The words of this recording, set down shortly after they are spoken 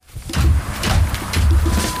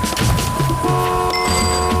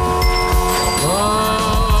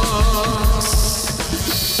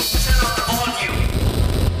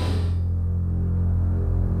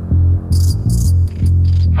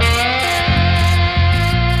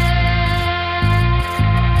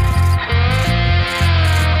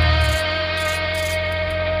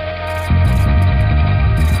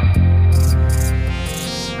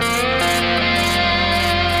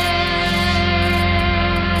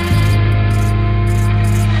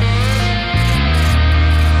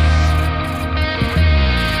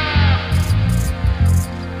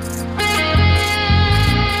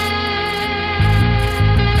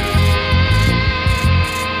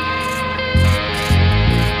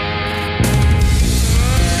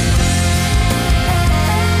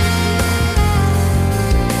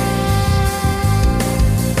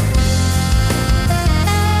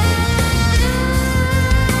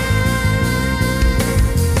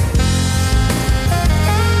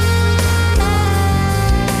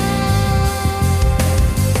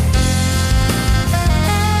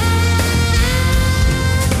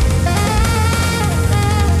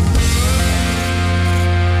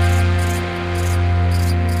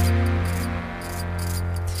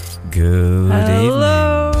Good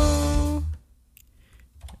Hello. evening.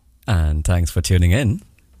 And thanks for tuning in.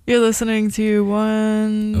 You're listening to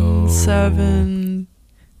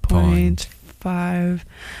 107.5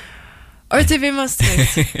 RTV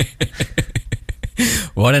Maastricht.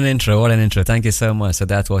 What an intro. Thank you so much. So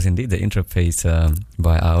that was indeed the intro piece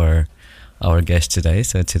by our guest today.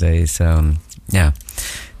 So today is, the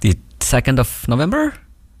 2nd of November?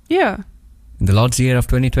 Yeah. The Lord's year of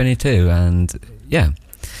 2022. And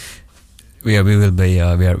we are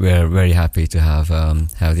very happy to have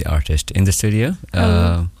the artist in the studio.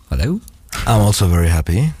 Hello. Hello. I'm also very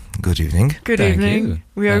happy. Good evening. Good Thank evening. you.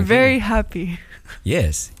 We are Thank very you. happy.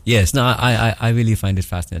 Yes. No, I really find it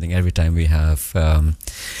fascinating every time we have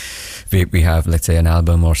we have, let's say, an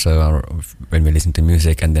album or so, or when we listen to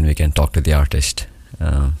music, and then we can talk to the artist.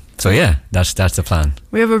 So that's the plan.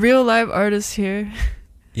 We have a real live artist here.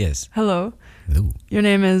 Yes. Hello. Hello. Your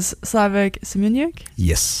name is Slavek Semeniuk.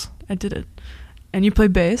 Yes. I did it. And you play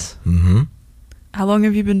bass. Mm-hmm. How long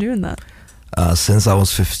have you been doing that? Since I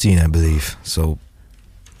was 15, I believe. So,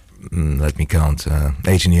 let me count.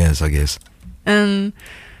 18 years, I guess. And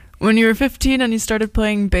when you were 15 and you started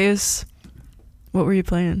playing bass, what were you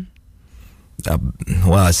playing?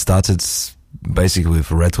 Well, I started basically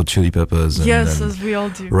with Red Hot Chili Peppers and Yes, as we all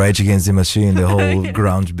do. Rage Against the Machine, the whole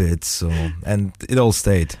grunge bit. So, and it all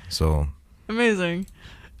stayed. So Amazing.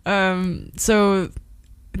 So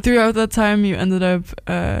throughout that time, you ended up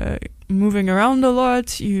moving around a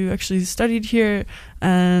lot. You actually studied here,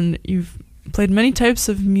 and you've played many types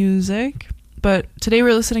of music. But today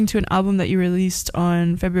we're listening to an album that you released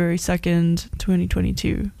on February 2nd,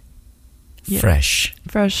 2022. Yeah. Fresh.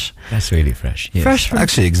 That's really fresh. Yes. Fresh from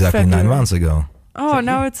actually, exactly February. 9 months ago. Oh,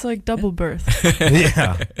 now it's like double birth.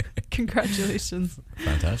 Yeah. Congratulations.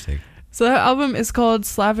 Fantastic. So that album is called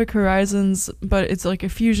Slavic Horizons, but it's like a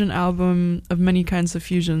fusion album of many kinds of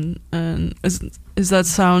fusion. And is that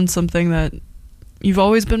sound something that you've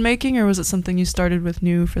always been making, or was it something you started with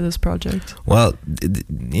new for this project? Well,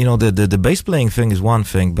 the bass playing thing is one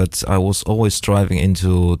thing, but I was always striving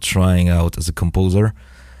into trying out as a composer.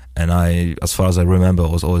 And I, as far as I remember, I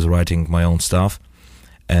was always writing my own stuff.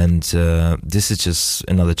 And this is just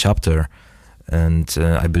another chapter. And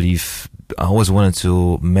I believe I always wanted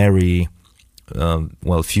to marry,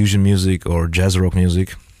 fusion music or jazz rock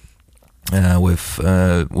music with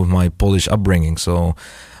my Polish upbringing. So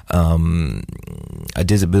I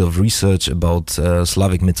did a bit of research about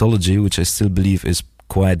Slavic mythology, which I still believe is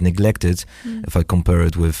quite neglected if I compare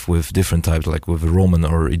it with different types, like with Roman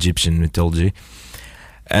or Egyptian mythology.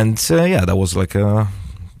 And that was like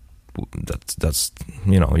that's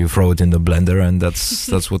you throw it in the blender and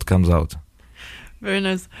that's what comes out. Very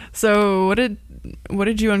nice. So what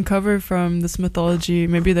did you uncover from this mythology?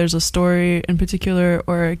 Maybe there's a story in particular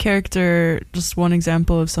or a character, just one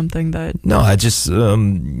example of something that... No, I just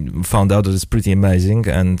found out that it's pretty amazing,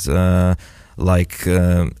 and like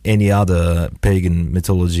any other pagan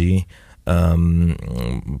mythology,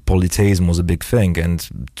 polytheism was a big thing. And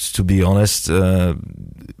to be honest,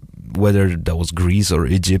 whether that was Greece or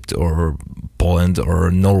Egypt or Poland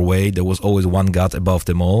or Norway, there was always one god above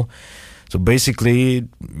them all. So basically,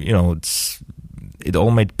 it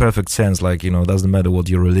all made perfect sense. Like, it doesn't matter what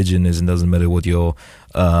your religion is, and doesn't matter what your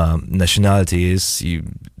nationality is.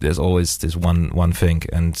 There's always this one thing,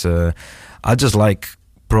 and I just like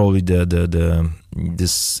probably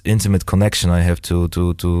this intimate connection I have to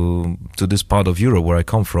this part of Europe where I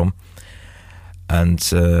come from, and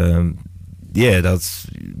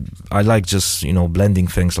I like just blending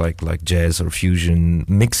things like jazz or fusion,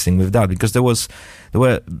 mixing with that, because there were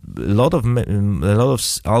a lot of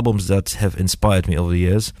albums that have inspired me over the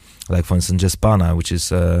years, like for instance Jespana, which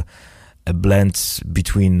is a blend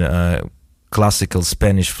between classical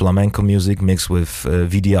Spanish flamenco music mixed with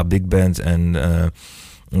VDR big band and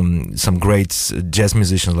some great jazz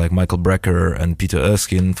musicians like Michael Brecker and Peter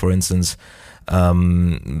Erskine, for instance.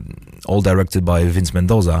 All directed by Vince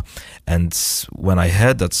Mendoza. And when I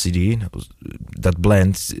heard that CD, that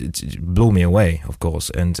blend, it blew me away, of course.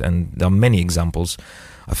 And there are many examples.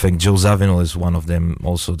 I think Joe Zawinul is one of them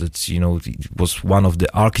also, that, he was one of the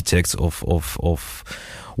architects of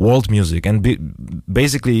world music. And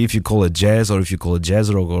basically, if you call it jazz or if you call it jazz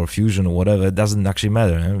rock or fusion or whatever, it doesn't actually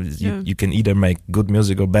matter. You can either make good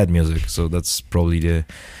music or bad music. So that's probably the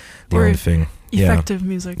only thing. Effective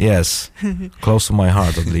music. Yes. Close to my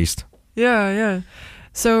heart, at least. Yeah.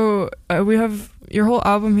 So we have your whole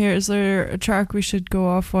album here. Is there a track we should go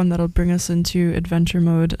off on that'll bring us into adventure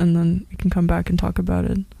mode, and then we can come back and talk about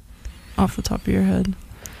it off the top of your head?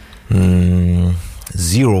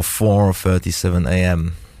 04:37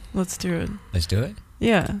 a.m. Let's do it. Let's do it?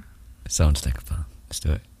 Yeah. Sounds like a plan. Let's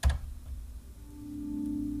do it.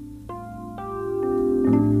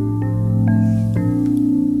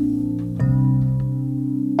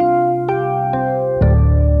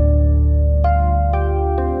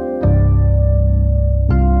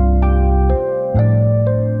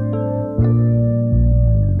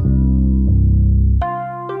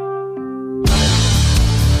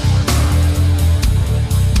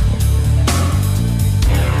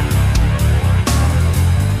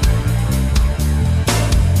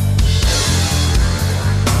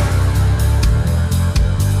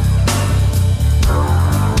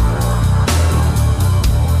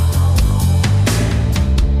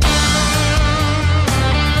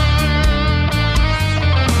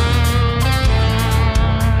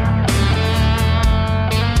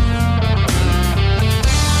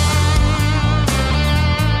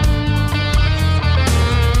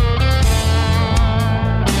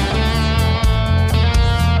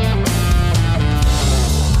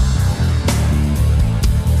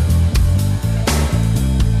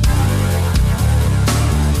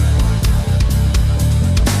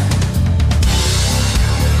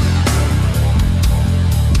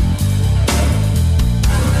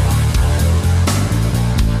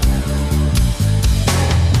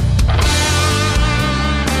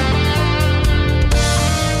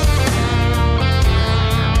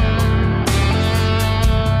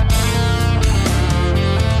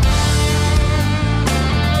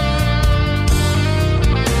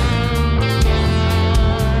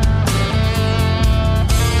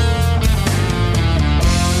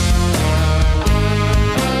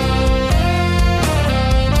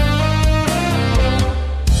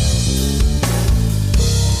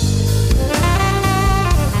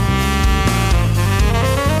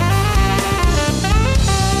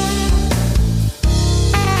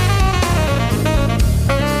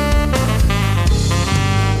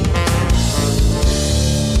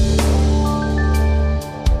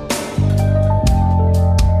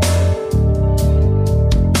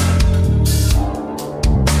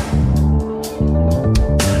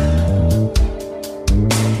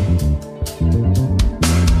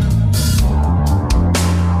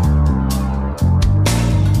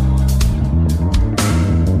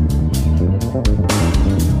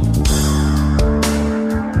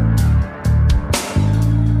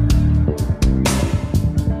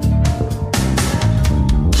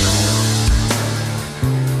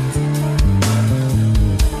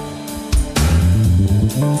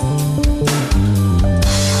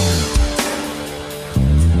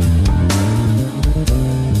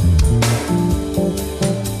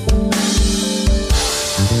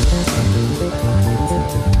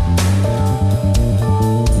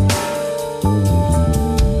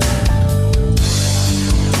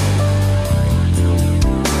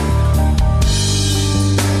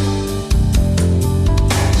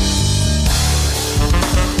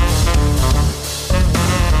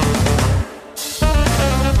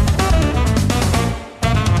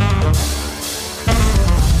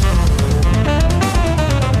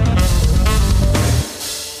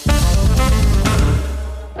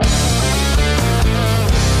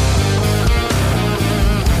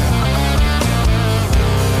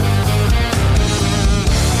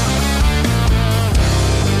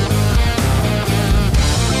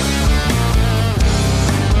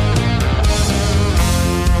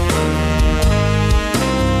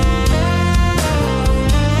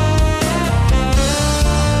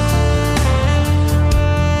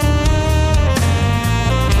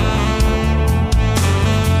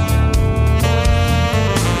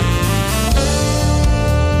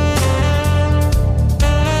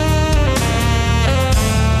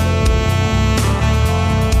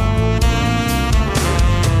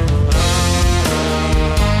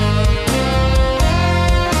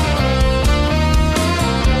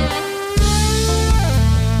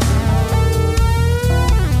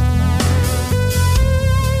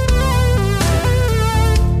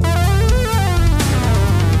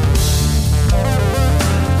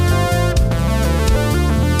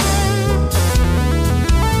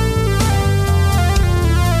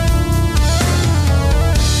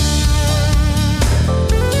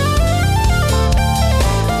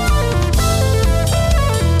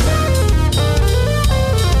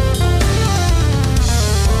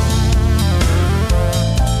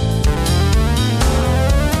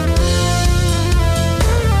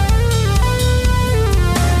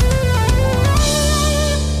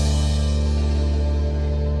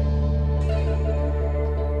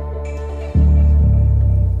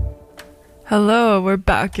 Hello, we're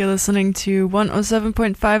back. You're listening to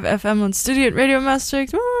 107.5 FM on Studio at Radio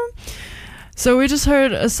Maastricht. So we just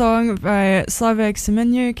heard a song by Slavek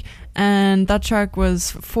Semenyuk, and that track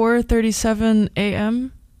was 4:37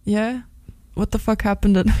 a.m. Yeah? What the fuck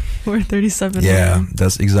happened at 4:37 Yeah, a.m.?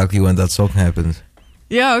 that's exactly when that song happened.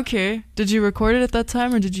 Yeah, okay. Did you record it at that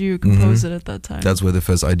time, or did you compose it at that time? That's where the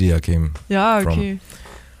first idea came. Yeah, from. okay.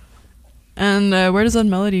 And where does that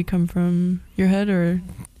melody come from? Your head or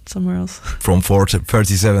somewhere else? From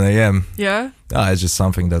 4:37 a.m. Yeah? It's just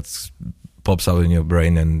something that pops out in your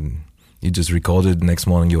brain, and you just record it. Next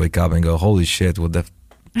morning you wake up and go, holy shit, what the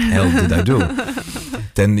hell did I do?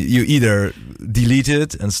 Then you either delete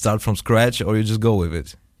it and start from scratch, or you just go with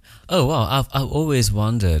it. Oh wow, I've always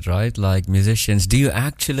wondered, right? Like musicians,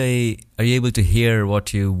 are you able to hear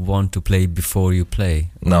what you want to play before you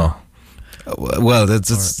play? No. Well,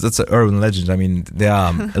 that's an urban legend. I mean, there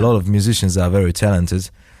are a lot of musicians that are very talented,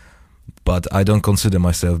 but I don't consider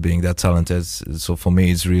myself being that talented. So for me,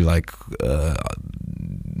 it's really like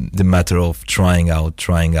the matter of trying out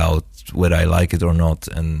whether I like it or not.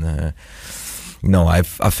 And no, I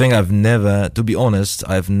think I've never, to be honest,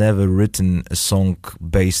 I've never written a song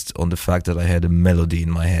based on the fact that I had a melody in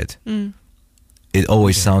my head. It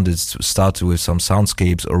always started with some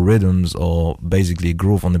soundscapes or rhythms, or basically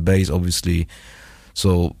groove on the bass, obviously.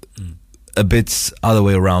 So a bit other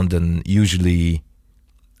way around than usually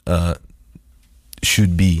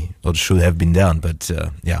should be or should have been done. But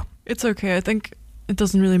yeah, it's okay. I think it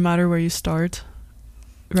doesn't really matter where you start.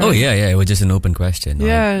 Right? Oh yeah, it was just an open question.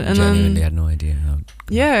 Yeah, I and genuinely then had no idea how.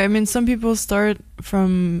 Yeah, I mean, some people start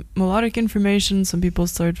from melodic information, some people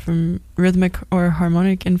start from rhythmic or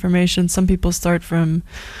harmonic information, some people start from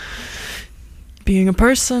being a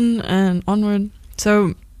person and onward.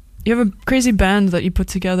 So you have a crazy band that you put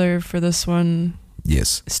together for this one.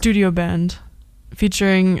 Yes. Studio band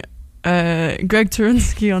featuring Greg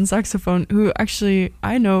Turinsky on saxophone, who actually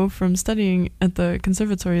I know from studying at the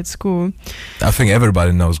conservatory at school. I think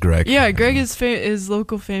everybody knows Greg. Yeah, Greg is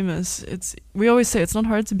local famous. We always say it's not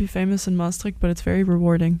hard to be famous in Maastricht, but it's very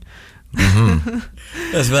rewarding.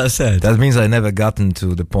 That's well said. That means I never gotten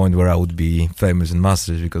to the point where I would be famous in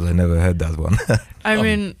Maastricht, because I never had that one. I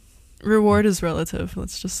mean, reward is relative,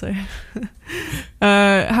 let's just say.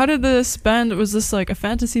 How did this band, was this like a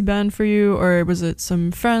fantasy band for you, or was it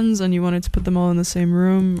some friends and you wanted to put them all in the same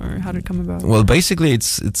room, or how did it come about? Well, basically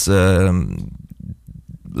it's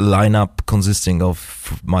lineup consisting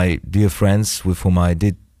of my dear friends with whom I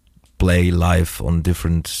did play live on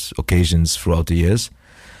different occasions throughout the years.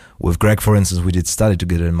 With Greg, for instance, we did study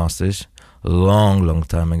together in Maastricht long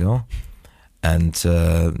time ago. And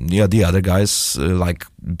the other guys, like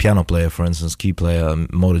piano player, for instance, key player,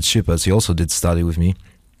 Moritz Schippertz, he also did study with me.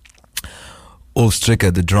 Ulf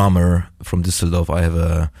Stricker, the drummer from Düsseldorf, I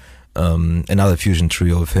have another fusion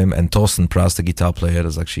trio with him, and Thorsten Pras, the guitar player,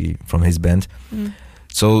 that's actually from his band.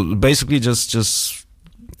 So basically just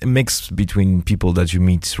a mix between people that you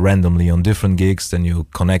meet randomly on different gigs, then you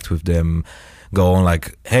connect with them, go on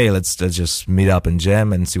like, hey, let's just meet up and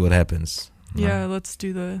jam and see what happens. Yeah, let's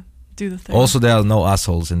do the thing. Also, there are no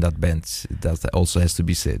assholes in that band. That also has to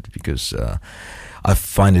be said, because I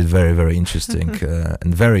find it very, very interesting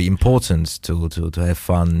and very important to have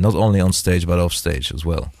fun, not only on stage but off stage as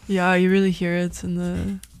well. Yeah, you really hear it in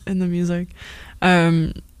the music.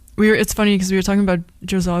 It's funny because we were talking about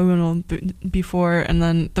Josal before, and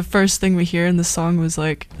then the first thing we hear in the song was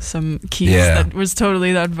like some keys that was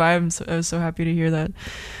totally that vibe. So I was so happy to hear that.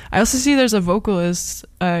 I also see there's a vocalist,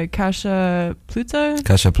 Kasia Pluta.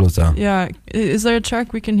 Kasia Pluta. Yeah, is there a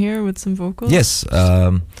track we can hear with some vocals? Yes,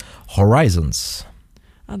 Horizons.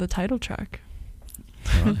 The title track.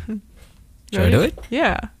 Right. Shall I do it?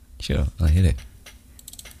 Yeah. Sure, I'll hit it.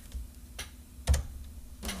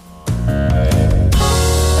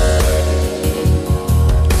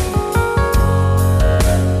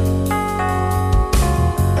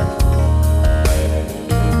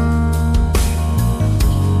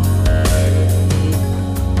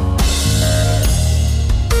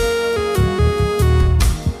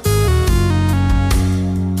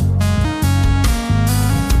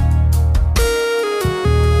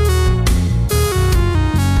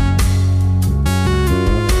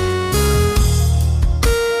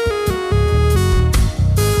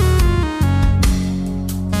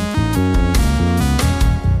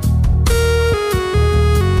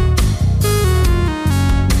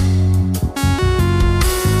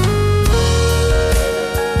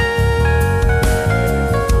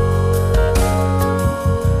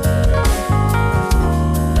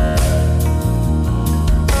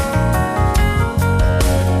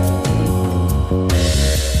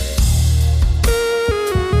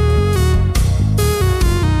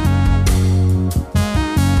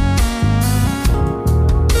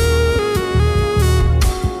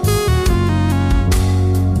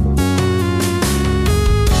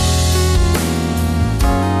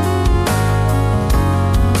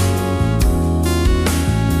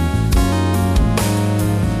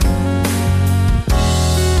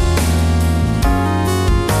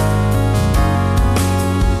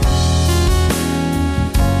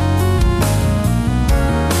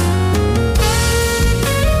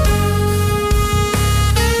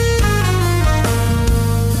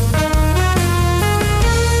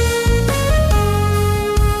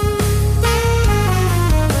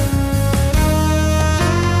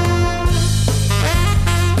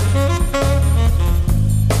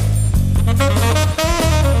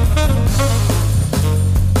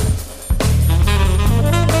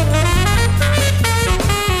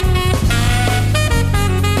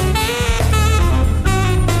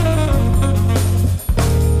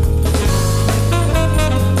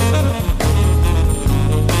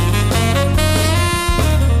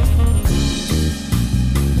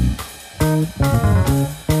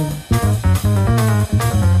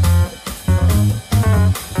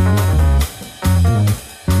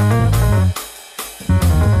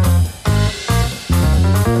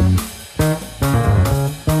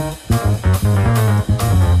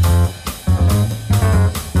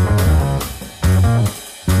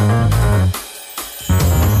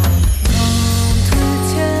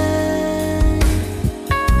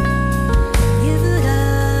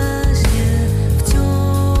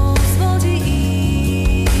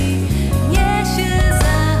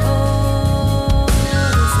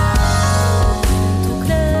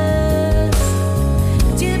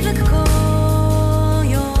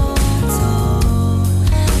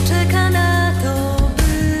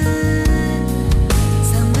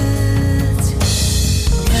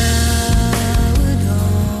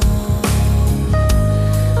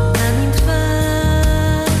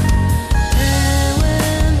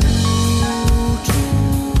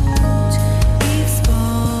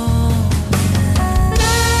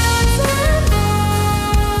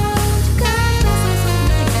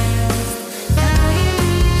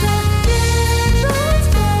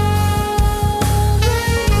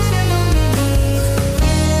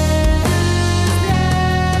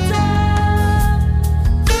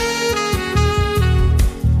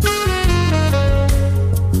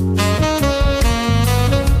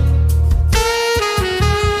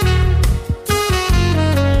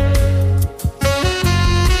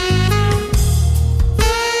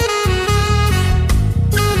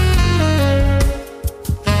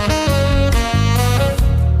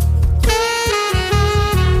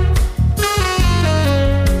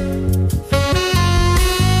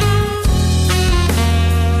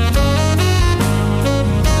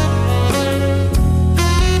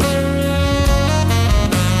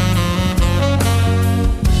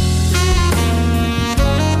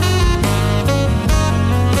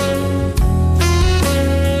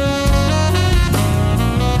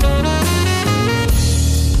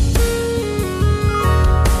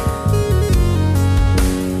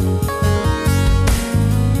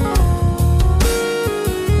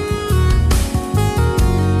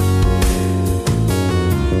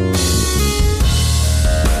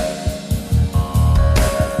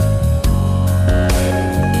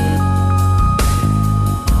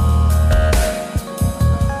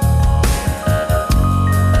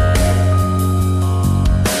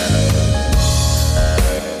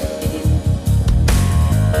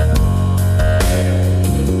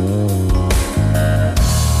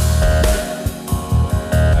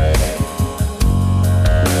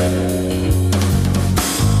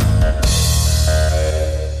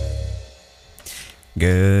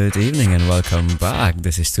 Good evening and welcome back.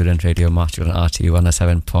 This is Student Radio Master on RT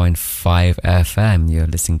 107.5 FM. You're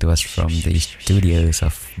listening to us from the studios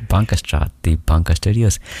of Bunkerstraat, the Bunker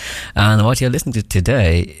Studios. And what you're listening to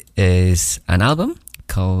today is an album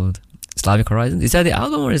called Slavic Horizons. Is that the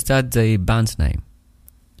album or is that the band's name?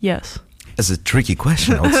 Yes. That's a tricky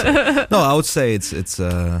question, I would say. No, I would say it's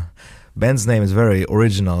band's name is very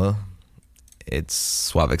original.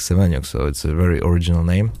 It's Sławek Semeniuk, so it's a very original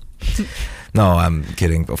name. No, I'm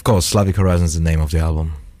kidding. Of course, Slavic Horizons is the name of the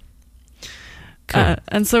album. Cool.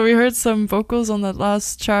 And so we heard some vocals on that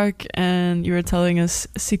last track, and you were telling us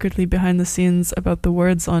secretly behind the scenes about the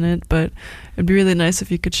words on it, but it'd be really nice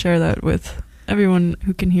if you could share that with everyone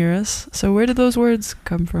who can hear us. So where did those words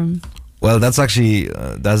come from? Well, that's actually,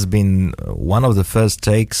 that's been one of the first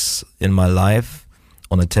takes in my life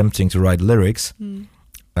on attempting to write lyrics.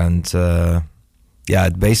 And yeah,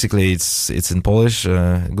 basically it's in Polish.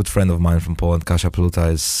 A good friend of mine from Poland, Kasia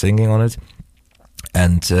Pluta, is singing on it.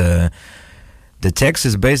 And the text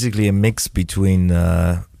is basically a mix between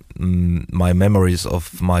my memories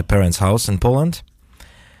of my parents' house in Poland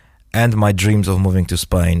and my dreams of moving to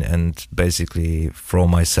Spain and basically throw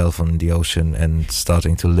myself on the ocean and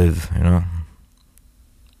starting to live, you know.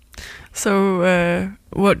 So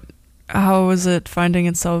how was it finding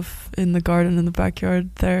itself in the garden in the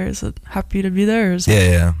backyard there? Is it happy to be there? Or is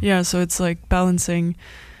Yeah. So it's like balancing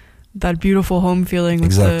that beautiful home feeling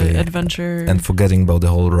with the adventure. And forgetting about the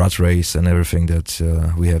whole rat race and everything that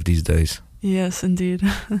we have these days. Yes, indeed.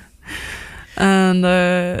 And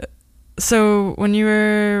so when you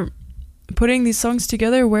were putting these songs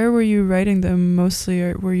together, where were you writing them mostly?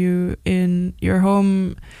 Or were you in your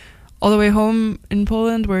home, all the way home in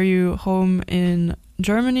Poland? Were you home in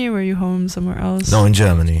Germany? Were you home somewhere else? No, in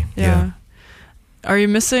Germany. Yeah. Are you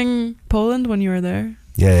missing Poland when you were there?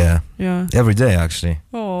 Yeah. Yeah. Every day, actually.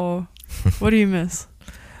 Oh, what do you miss?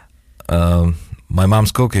 My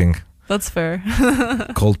mom's cooking. That's fair.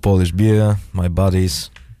 Cold Polish beer, my buddies.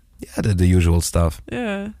 Yeah, the usual stuff.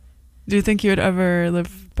 Yeah. Do you think you would ever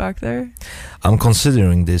live back there? I'm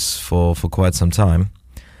considering this for quite some time,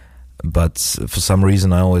 but for some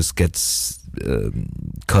reason I always get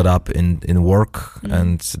caught up in work,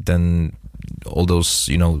 and then all those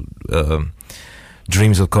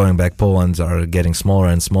dreams of going back Poland are getting smaller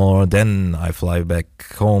and smaller. Then I fly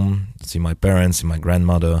back home, see my parents, see my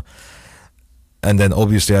grandmother, and then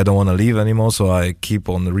obviously I don't want to leave anymore, so I keep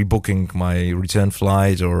on rebooking my return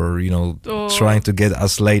flight, or trying to get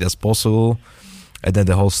as late as possible, and then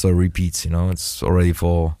the whole story repeats. It's already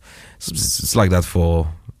it's like that for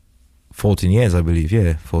 14 years, I believe.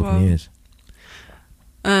 Yeah, 14 years.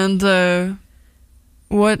 And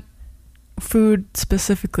what food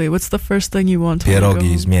specifically? What's the first thing you want?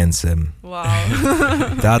 Pierogi z mięsem.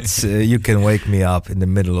 Wow. That's you can wake me up in the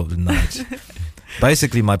middle of the night.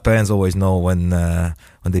 Basically, my parents always know when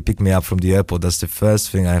they pick me up from the airport, that's the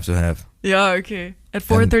first thing I have to have. Yeah, okay. At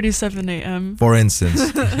 4:37 a.m. For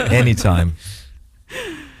instance, anytime.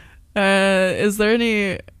 Is there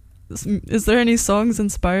any songs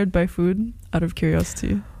inspired by food? Out of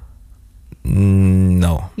curiosity.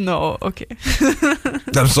 No. No. Okay.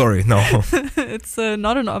 I'm sorry. No. It's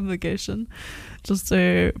not an obligation. Just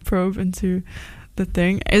a probe into the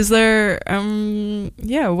thing. Is there?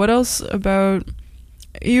 What else about?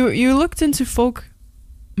 You looked into folk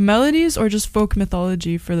melodies or just folk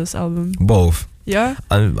mythology for this album? Both. Yeah.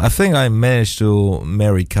 I think I managed to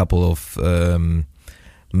marry a couple of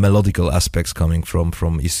melodical aspects coming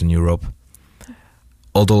from Eastern Europe.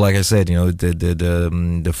 Although, like I said,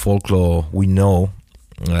 the folklore we know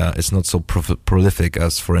is not so prolific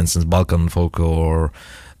as, for instance, Balkan folklore or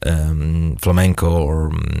flamenco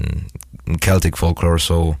or Celtic folklore.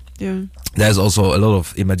 So yeah, there's also a lot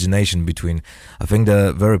of imagination between. I think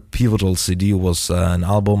the very pivotal CD was an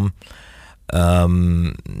album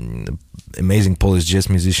amazing Polish jazz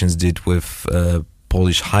musicians did with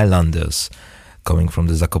Polish Highlanders coming from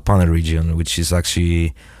the Zakopane region, which is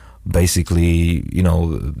actually basically,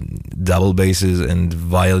 double basses and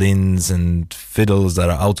violins and fiddles that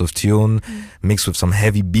are out of tune, mixed with some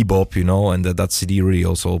heavy bebop, and that CD really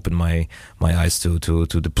also opened my eyes to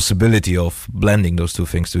the possibility of blending those two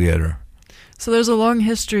things together. So there's a long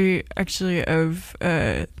history, actually, of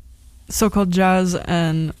so-called jazz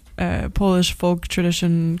and Polish folk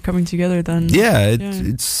tradition coming together. Then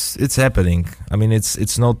it's happening. I mean,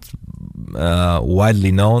 it's not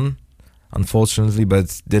widely known, unfortunately,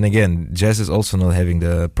 but then again, jazz is also not having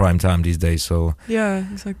the prime time these days. So yeah,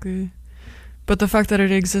 exactly. But the fact that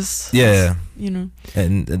it exists, yeah,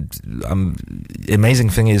 and amazing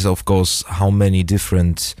thing is, of course, how many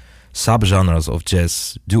different subgenres of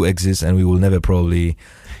jazz do exist, and we will never probably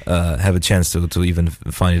have a chance to even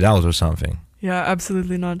find it out or something. Yeah,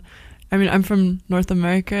 absolutely not. I mean, I'm from North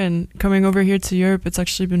America, and coming over here to Europe, it's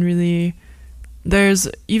actually been really. There's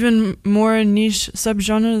even more niche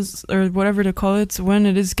subgenres, or whatever to call it, when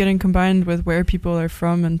it is getting combined with where people are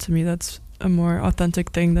from, and to me that's a more authentic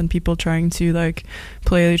thing than people trying to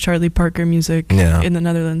play Charlie Parker music in the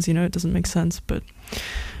Netherlands. It doesn't make sense, but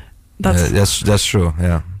that's true.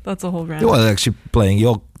 Yeah, that's a whole rant. Well, actually playing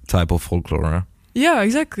your type of folklore. Huh? Yeah,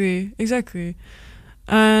 exactly.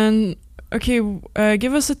 And okay,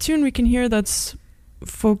 give us a tune we can hear that's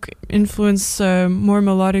folk influence, more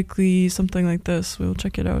melodically, something like this. We'll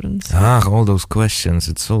check it out and see. All those questions.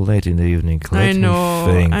 It's so late in the evening. I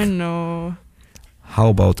know. How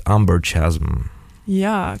about Amber Chasm?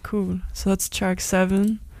 Yeah, cool. So that's track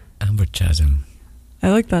 7. Amber Chasm. I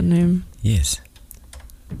like that name. Yes.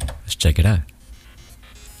 Let's check it out.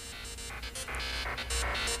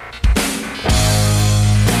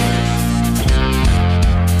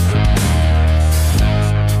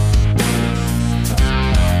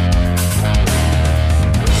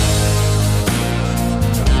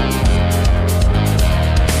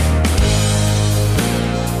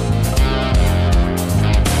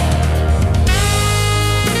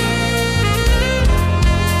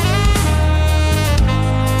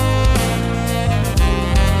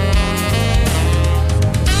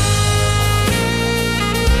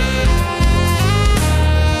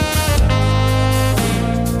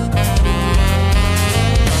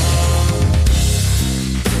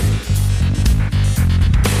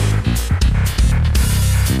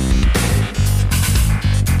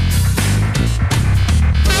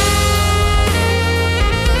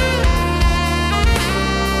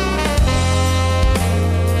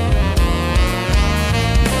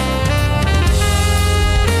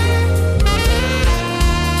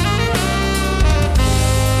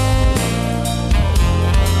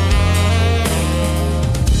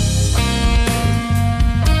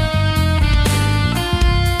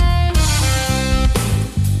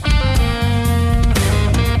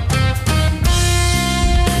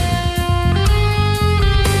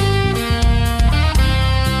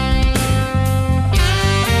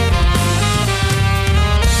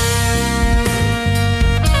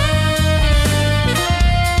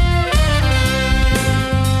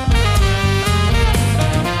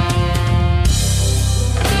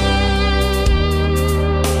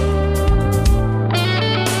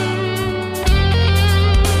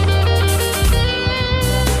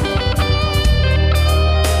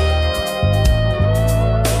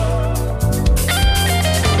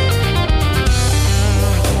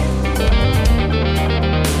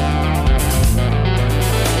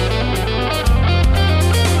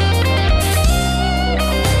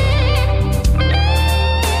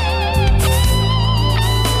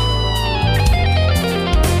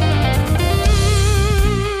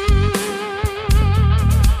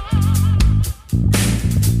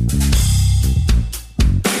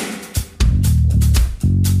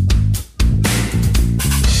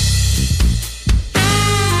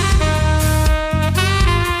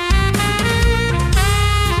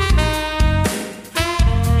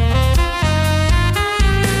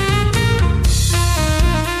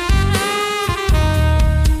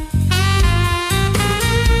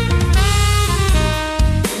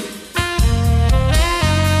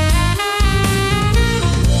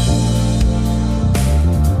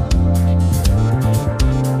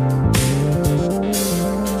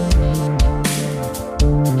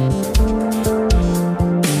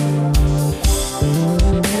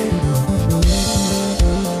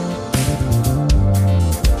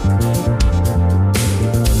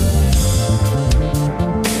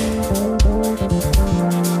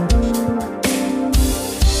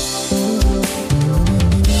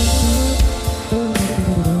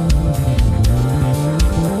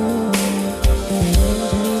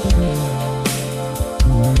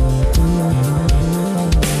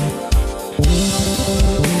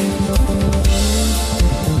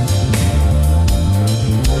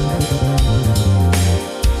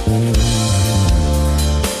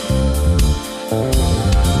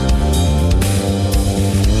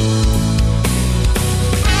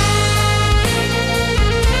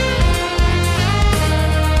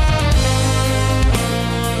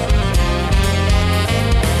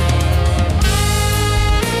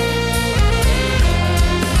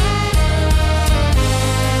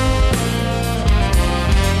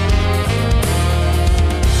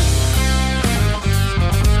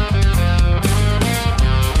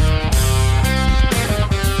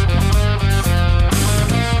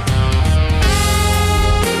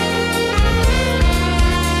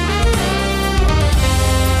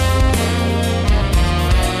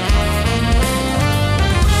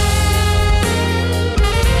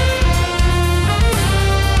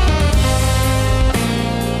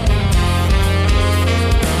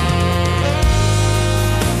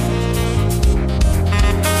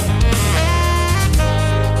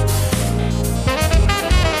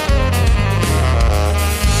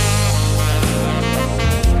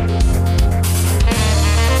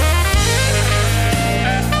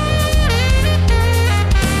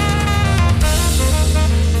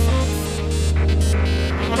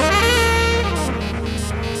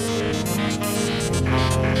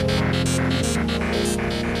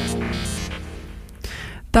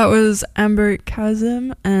 That was Amber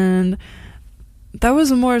Kazim, and that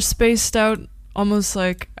was a more spaced out, almost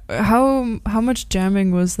like how much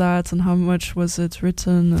jamming was that, and how much was it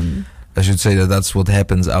written? And I should say that that's what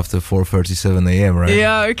happens after 4:37 a.m., right?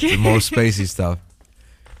 yeah, okay. The more spacey stuff.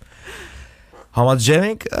 How much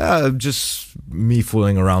jamming? Just me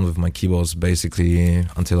fooling around with my keyboards, basically,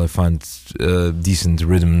 until I find decent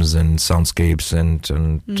rhythms and soundscapes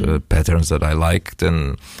and patterns that I like.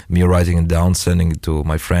 Then me writing it down, sending it to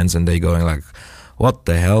my friends, and they going like, "What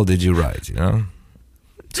the hell did you write?" You know.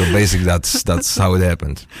 So basically, that's how it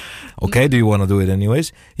happened. Okay, do you want to do it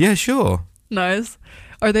anyways? Yeah, sure. Nice.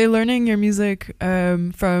 Are they learning your music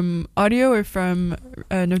from audio or from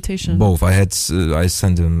notation? Both. I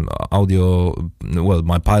sent them audio, well,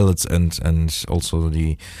 my pilots and also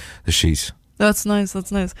the sheets. That's nice.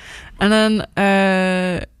 That's nice. And then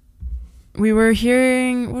we were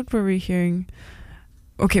hearing. What were we hearing?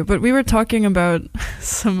 Okay, but we were talking about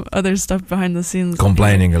some other stuff behind the scenes.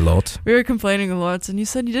 Complaining a lot. We were complaining a lot, and you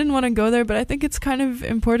said you didn't want to go there, but I think it's kind of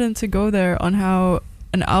important to go there on how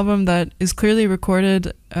an album that is clearly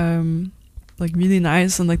recorded, like really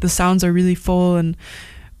nice, and like the sounds are really full, and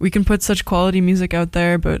we can put such quality music out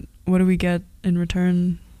there, but what do we get in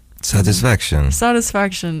return? Satisfaction.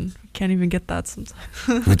 Satisfaction. Can't even get that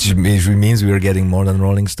sometimes. Which means we are getting more than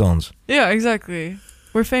Rolling Stones. Yeah, exactly.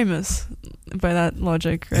 We're famous by that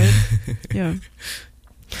logic, right? Yeah.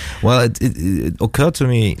 Well, it occurred to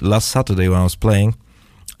me last Saturday when I was playing.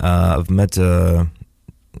 I've met...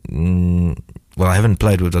 well, I haven't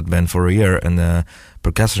played with that band for a year, and the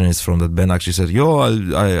percussionist from that band actually said, "Yo,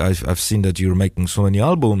 I've seen that you're making so many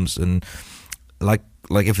albums," and like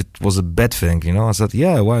if it was a bad thing, you know. I said,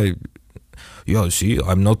 "Yeah, why? Yeah, see,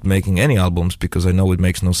 I'm not making any albums because I know it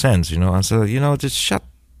makes no sense, you know." I said, "You know, just shut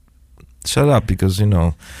up, because you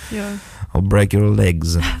know, yeah, I'll break your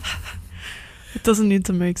legs." It doesn't need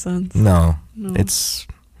to make sense. No. It's.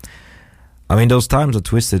 I mean, those times are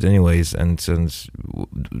twisted, anyways, and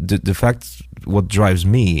the fact what drives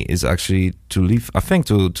me is actually to leave. I think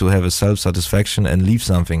to have a self-satisfaction and leave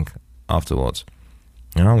something afterwards.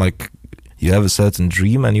 You know, like you have a certain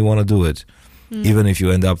dream and you want to do it, even if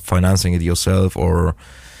you end up financing it yourself, or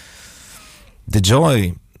the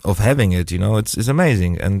joy of having it. You know, it's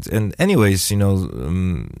amazing. And anyways, you know.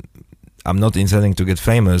 I'm not intending to get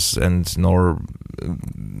famous, and nor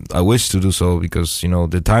I wish to do so, because, you know,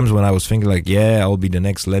 the times when I was thinking like, yeah, I'll be the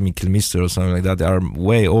next Lemmy Kilmister or something like that, they are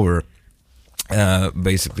way over.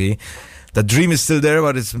 Basically, the dream is still there,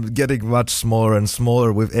 but it's getting much smaller and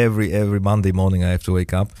smaller with every Monday morning I have to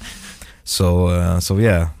wake up. So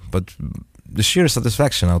yeah, but the sheer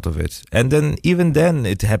satisfaction out of it, and then even then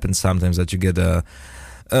it happens sometimes that you get a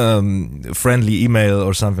friendly email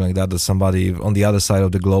or something like that somebody on the other side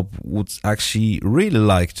of the globe would actually really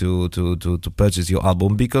like to purchase your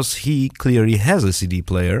album, because he clearly has a CD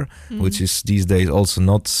player, which is these days also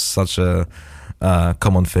not such a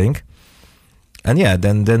common thing. And yeah,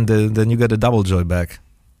 then you get a double joy back.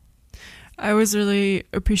 I always really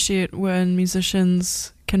appreciate when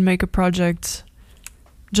musicians can make a project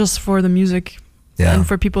just for the music, and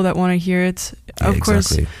for people that want to hear it. Of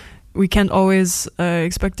course, we can't always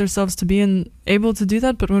expect ourselves to be able to do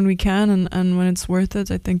that, but when we can, and when it's worth it,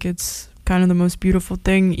 I think it's kind of the most beautiful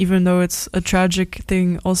thing, even though it's a tragic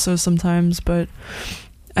thing also sometimes. But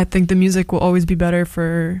I think the music will always be better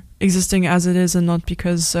for existing as it is, and not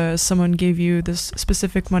because someone gave you this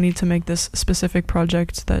specific money to make this specific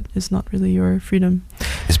project that is not really your freedom.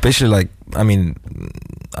 Especially, like, I mean,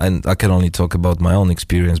 I can only talk about my own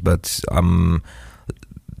experience, but I'm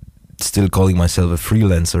still calling myself a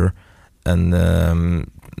freelancer, and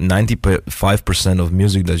 95% of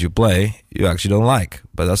music that you play you actually don't like,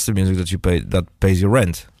 but that's the music that you pay, that pays your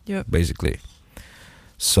rent, basically.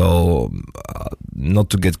 So not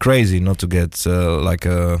to get crazy, not to get like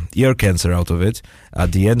ear cancer out of it,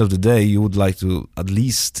 at the end of the day you would like to at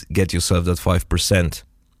least get yourself that 5%.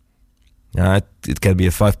 It can be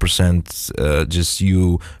a 5% just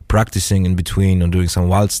you practicing in between or doing some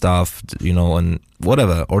wild stuff, you know, and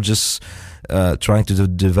whatever, or just trying to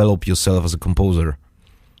develop yourself as a composer.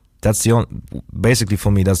 That's the basically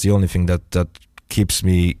for me, that's the only thing that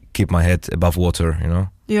keep my head above water, you know.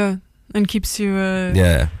 Yeah, and keeps you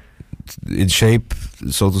in shape,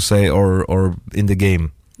 so to say, or in the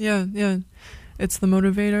game. Yeah, it's the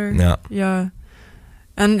motivator. Yeah.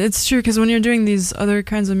 And it's true, because when you're doing these other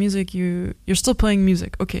kinds of music, you're still playing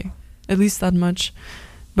music, okay, at least that much.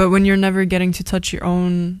 But when you're never getting to touch your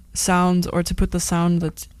own sound, or to put the sound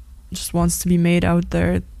that just wants to be made out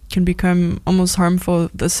there, it can become almost harmful.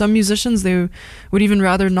 Some musicians, they would even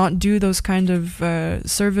rather not do those kind of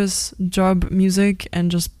service job music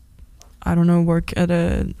and just I don't know, work at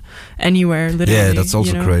anywhere, literally. Yeah, that's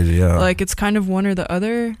also you know? crazy. Yeah, Like, it's kind of one or the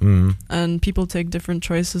other, and people take different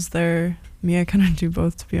choices there. Me, I kind of do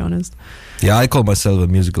both, to be honest. Yeah, I call myself a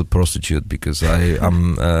musical prostitute because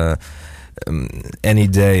I'm any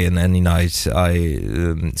day and any night I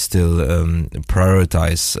still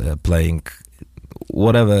prioritize playing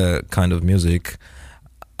whatever kind of music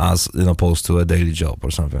as opposed to a daily job or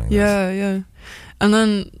something like that. Yeah. And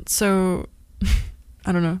then, so,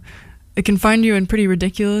 I don't know, it can find you in pretty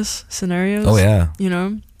ridiculous scenarios. Oh yeah. You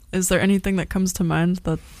know? Is there anything that comes to mind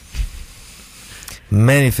that...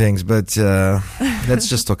 Many things, but let's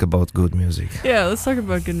just talk about good music. Yeah, let's talk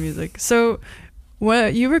about good music. So,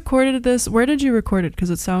 you recorded this, where did you record it? Because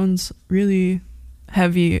it sounds really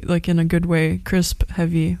heavy, like in a good way, crisp,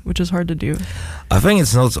 heavy, which is hard to do. I think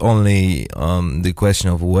it's not only the question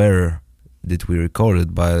of where did we record it,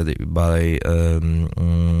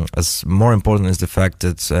 as more important is the fact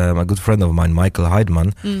that a good friend of mine, Michael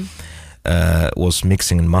Heidman, was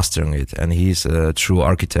mixing and mastering it, and he's a true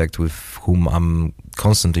architect with whom I'm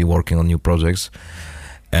constantly working on new projects,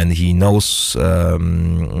 and he knows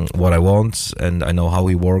what I want, and I know how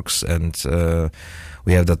he works, and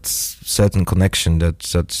we have that certain connection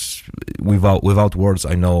that without words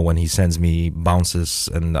I know when he sends me bounces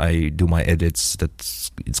and I do my edits that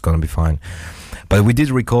it's gonna be fine. But we did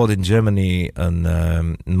record in Germany in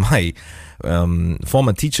my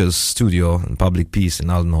former teacher's studio in Public Peace in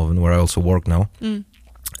Aldenhoven, where I also work now.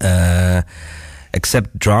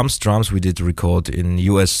 Except drums we did record in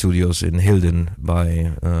US studios in Hilden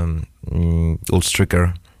by Ulf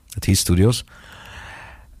Stricker at his studios.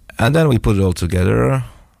 And then we put it all together.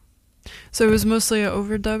 So it was mostly an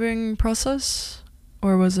overdubbing process?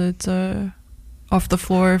 Or was it off the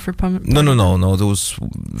floor for pump? No. Those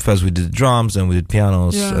first we did drums, then we did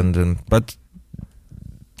pianos, and then but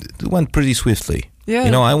it went pretty swiftly. Yeah.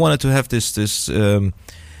 You know, I wanted to have this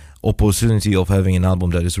opportunity of having an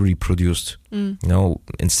album that is really produced. You know,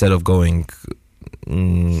 instead of going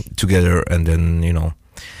together and then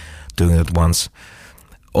doing it once.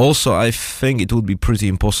 Also, I think it would be pretty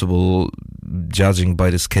impossible, judging by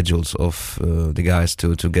the schedules of the guys,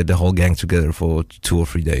 to get the whole gang together for 2 or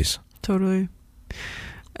 3 days. Totally.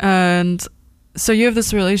 And so you have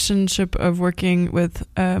this relationship of working with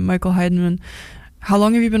Michael Heidman. How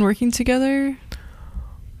long have you been working together?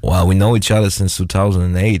 Well, we know each other since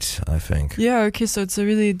 2008, I think. Yeah, okay, so it's a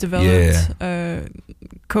really developed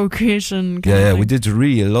co-creation. Yeah, we did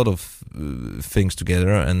really a lot of things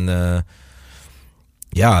together, and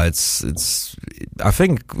it's. I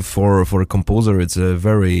think for a composer, it's a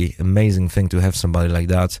very amazing thing to have somebody like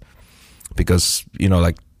that, because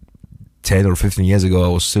like 10 or 15 years ago, I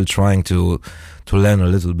was still trying to learn a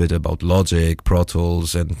little bit about Logic, Pro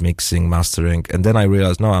Tools, and mixing, mastering, and then I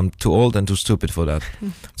realized, no, I'm too old and too stupid for that.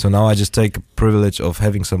 So now I just take a privilege of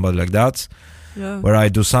having somebody like that, where I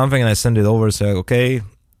do something and I send it over and say, okay,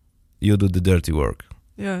 you do the dirty work.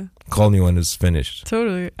 Yeah. Call me when it's finished.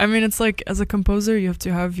 Totally. I mean, it's like, as a composer, you have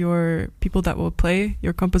to have your people that will play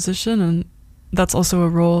your composition, and that's also a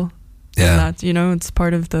role in that, it's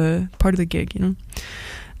part of the gig,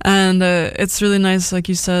 And it's really nice, like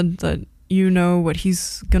you said, that you know what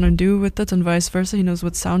he's gonna do with it, and vice versa. He knows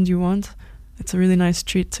what sound you want. It's a really nice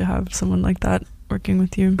treat to have someone like that working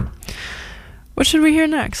with you. What should we hear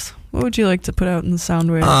next? What would you like to put out in the sound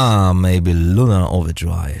waves? Maybe Lunar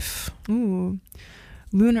Overdrive. Ooh,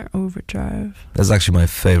 Lunar Overdrive. That's actually my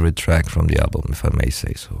favorite track from the album, if I may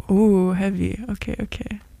say so. Ooh, heavy.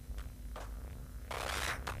 Okay.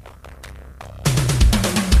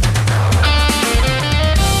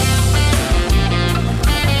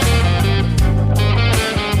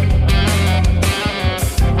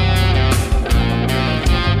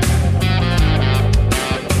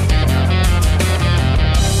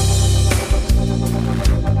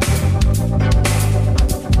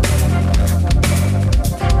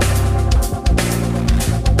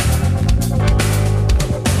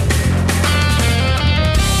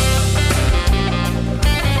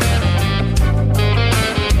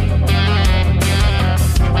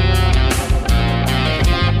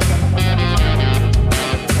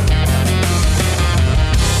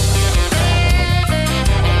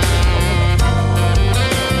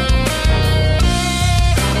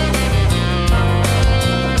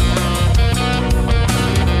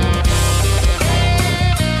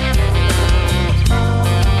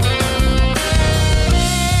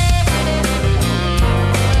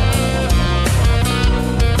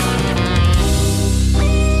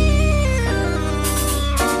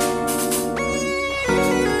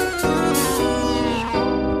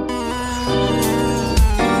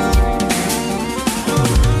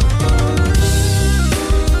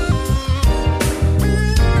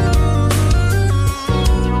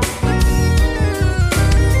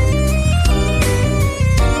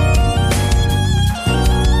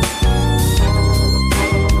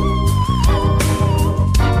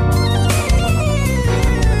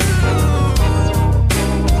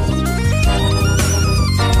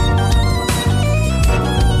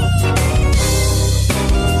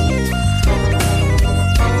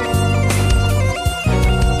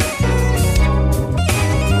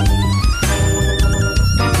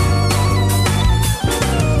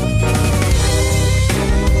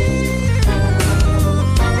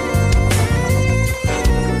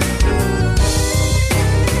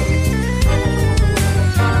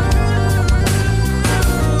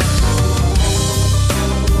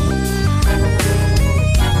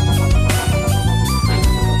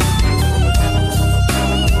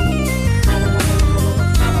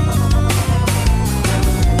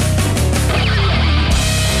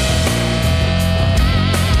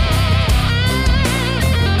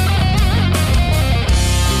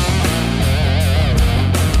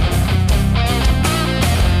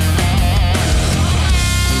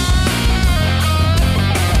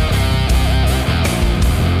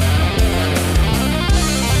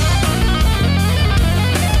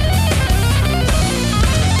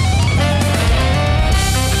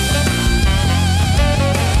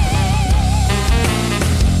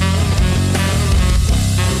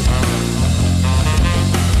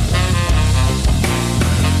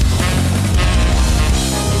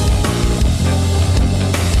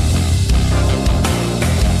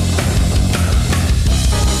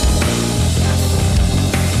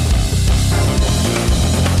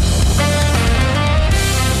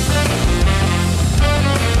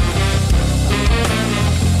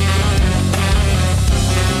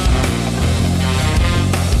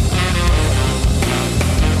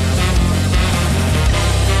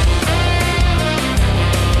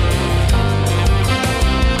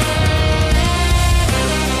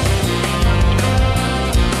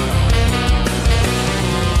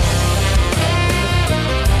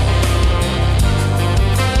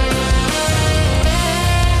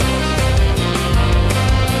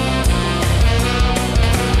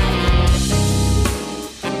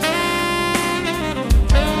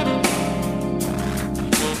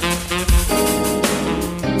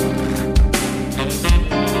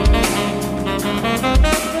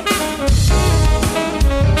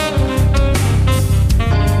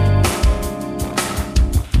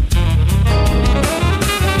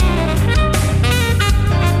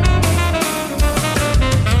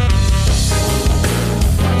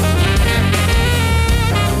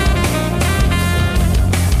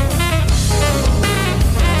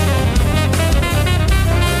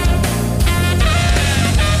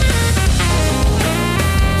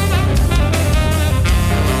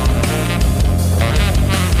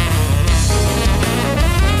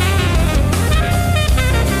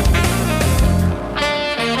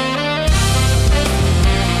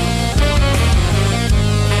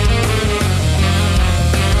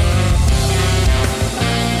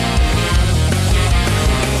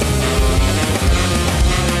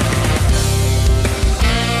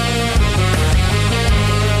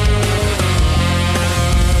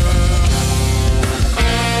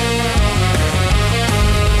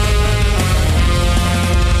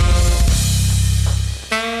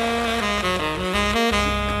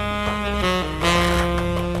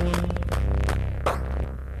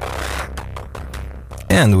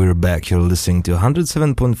 back. You're listening to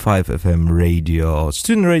 107.5 FM radio,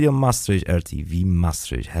 student radio Maastricht, RTV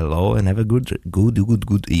Maastricht. Hello and have a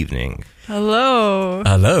good evening. Hello.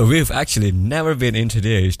 Hello. We've actually never been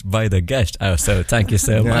introduced by the guest. So thank you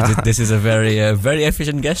so much. This is a very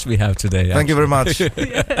efficient guest we have today. Thank you very much.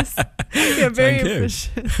 Yes. Yeah, very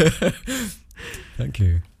efficient. Thank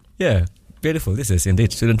you. Yeah, beautiful. This is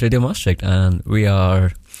indeed Student Radio Maastricht, and we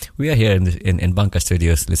are here in Banca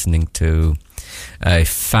Studios listening to a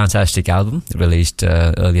fantastic album released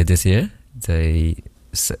earlier this year, the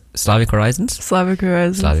Slavic Horizons. Slavic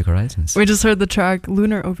Horizons. We just heard the track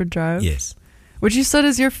Lunar Overdrive. Yes. Which you said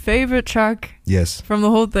is your favorite track. Yes. From the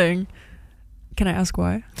whole thing. Can I ask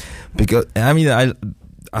why? Because I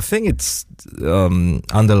think it's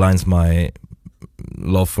underlines my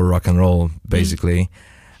love for rock and roll, basically.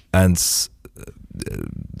 And a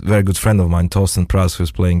very good friend of mine, Thorsten Prass,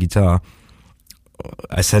 who's playing guitar,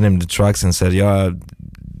 I sent him the tracks and said, yeah,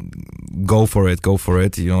 go for it.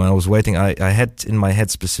 You know, and I was waiting. I had in my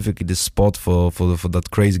head specifically this spot for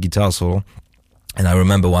that crazy guitar solo. And I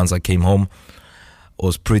remember once I came home, I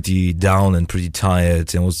was pretty down and pretty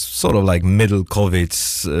tired. And it was sort of like middle COVID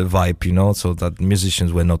vibe, you know, so that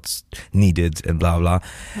musicians were not needed and blah, blah.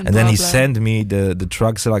 And then he sent me the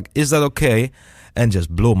tracks, like, is that okay? And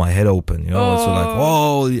just blew my head open, you know. So like,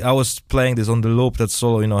 whoa! I was playing this on the loop. That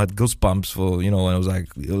solo, you know, had goosebumps for, you know. And I was like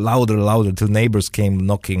louder till neighbors came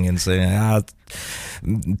knocking and saying,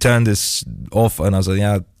 turn this off. And I was like,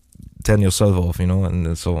 yeah, turn yourself off, you know.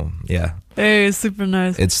 And so yeah. Hey, super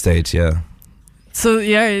nice. It stayed, yeah. So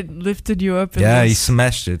yeah, it lifted you up. Yeah, he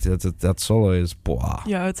smashed it. That solo is, boah.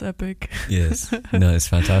 Yeah, it's epic. Yes, no, it's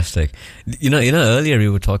fantastic. You know, earlier we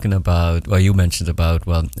were talking about, you mentioned about,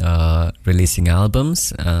 releasing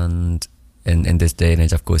albums, and in this day and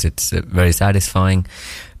age, of course, it's very satisfying.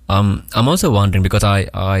 I'm also wondering, because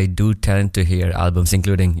I do tend to hear albums,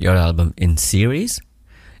 including your album, in series.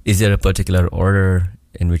 Is there a particular order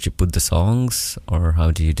in which you put the songs, or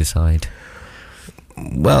how do you decide?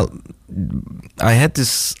 Well, I had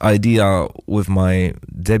this idea with my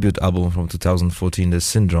debut album from 2014, The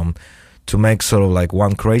Syndrome, to make sort of like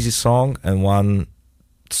one crazy song and one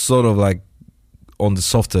sort of like on the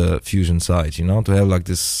softer fusion side, you know, to have like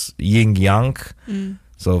this yin-yang.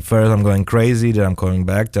 So first I'm going crazy, then I'm coming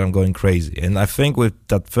back, then I'm going crazy. And I think with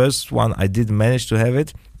that first one, I did manage to have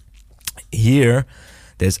it. Here,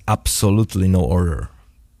 there's absolutely no order.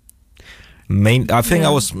 I think I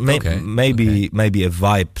was maybe a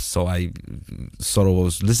vibe, so I sort of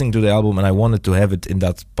was listening to the album and I wanted to have it in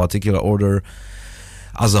that particular order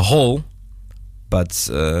as a whole, but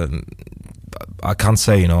I can't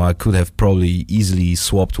say, you know, I could have probably easily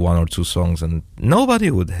swapped one or two songs and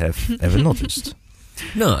nobody would have ever noticed.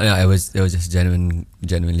 No, it was just a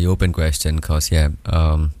genuinely open question, because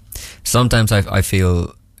sometimes I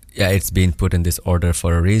feel it's been put in this order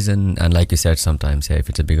for a reason, and like you said, sometimes if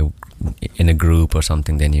it's in a group or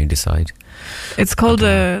something, then you decide. It's called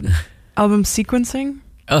album sequencing.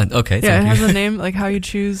 Oh, okay. Yeah, it has a name, like how you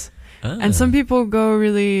choose. And some people go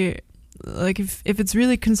really, like if it's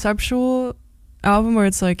really conceptual album where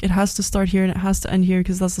it's like it has to start here and it has to end here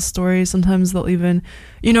because that's the story. Sometimes they'll even,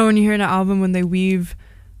 you know, when you hear an album when they weave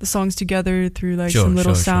the songs together through like some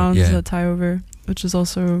little sounds that tie over, which is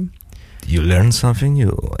also. You learn something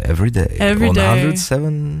new every day. Every day.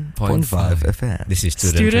 107.5 FM. This is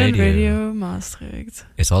Student Radio Maastricht.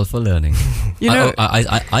 It's all for learning. You know,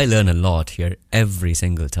 I learn a lot here every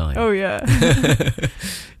single time. Oh yeah.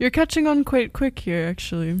 You're catching on quite quick here,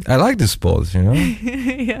 actually. I like this sport, you know.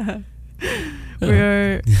 Yeah. We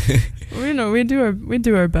are. We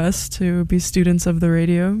do our best to be students of the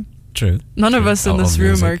radio. True. None of us in this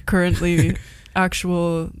room are currently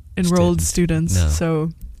actual enrolled students. No.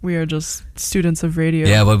 So. We are just students of radio.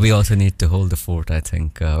 Yeah, but we also need to hold the fort, I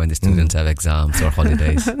think, when the students have exams or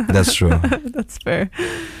holidays. That's true. That's fair.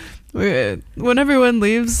 When everyone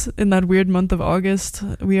leaves in that weird month of August,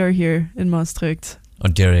 we are here in Maastricht. Or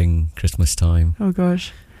during Christmas time. Oh,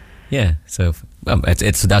 gosh. Yeah, so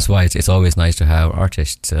that's why it's always nice to have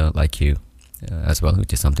artists like you as well,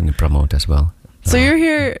 which is something to promote as well. So you're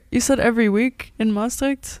here, you said every week in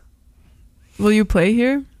Maastricht? Will you play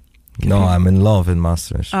here? No, I'm in love in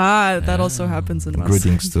Maastricht. That also happens in Maastricht.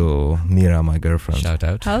 Greetings to Mira, my girlfriend. Shout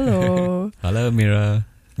out. Hello. Hello, Mira.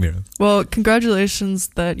 Well, congratulations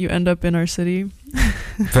that you end up in our city.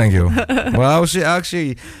 Thank you. Well,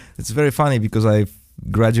 actually, it's very funny because I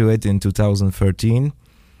graduated in 2013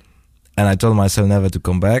 and I told myself never to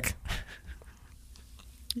come back.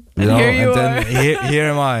 And here you then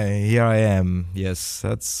are. Here I am. Yes,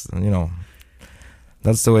 that's,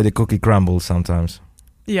 that's the way the cookie crumbles sometimes.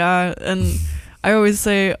 Yeah, and I always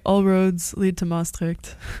say all roads lead to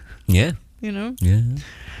Maastricht. Yeah, you know? yeah,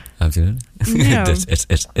 absolutely. Yeah.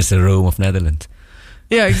 It's a Rome of Netherlands.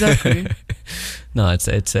 Yeah, exactly. No, it's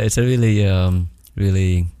a really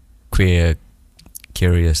really queer,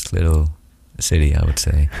 curious little city, I would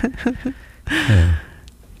say. Yeah.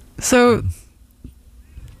 So,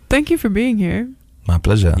 thank you for being here. My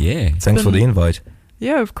pleasure. Yeah. Thanks for the invite.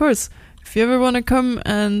 Yeah, of course. If you ever want to come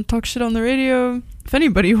and talk shit on the radio, if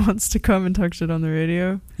anybody wants to come and talk shit on the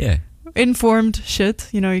radio, Yeah. informed shit,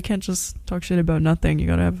 you know, you can't just talk shit about nothing. You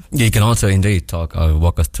gotta have. You can also indeed talk or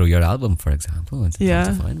walk us through your album, for example. It's Yeah.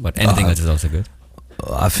 also fine, but anything else is also good.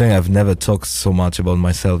 I think I've never talked so much about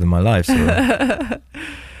myself in my life. So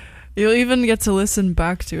You'll even get to listen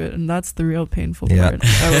back to it, and that's the real painful Yeah. part,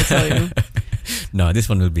 I will tell you. No, this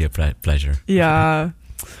one will be a pleasure. Yeah.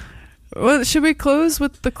 Well, should we close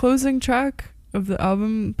with the closing track of the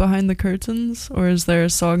album, Behind the Curtains? Or is there a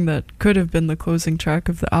song that could have been the closing track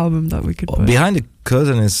of the album that we could put? Behind the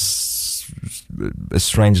Curtain is a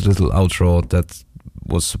strange little outro that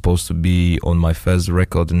was supposed to be on my first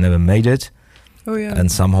record and never made it. Oh, yeah. And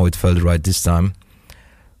somehow it felt right this time.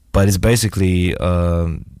 But it's basically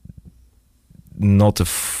not a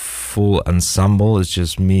full ensemble. It's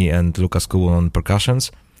just me and Lukas Kubel on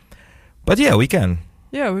percussions. But yeah, we can.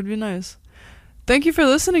 Yeah, it would be nice. Thank you for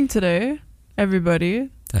listening today, everybody.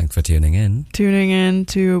 Thanks for tuning in. Tuning in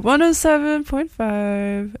to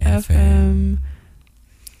 107.5 FM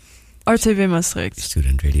RTV Maastricht.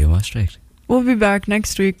 Student Radio Maastricht. We'll be back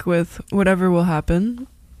next week with whatever will happen.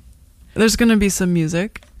 There's going to be some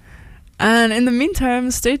music. And in the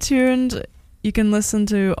meantime, stay tuned. You can listen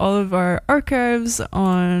to all of our archives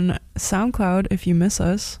on SoundCloud if you miss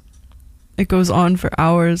us. It goes on for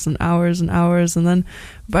hours and hours and hours, and then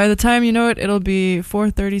by the time you know it, it'll be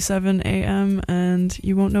 4:37 a.m. and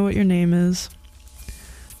you won't know what your name is.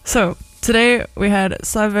 So, today we had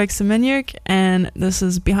Slavik Semeniuk, and this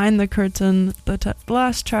is Behind the Curtain, the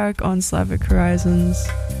last track on Slavic Horizons.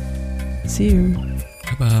 See you.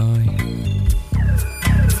 Bye-bye.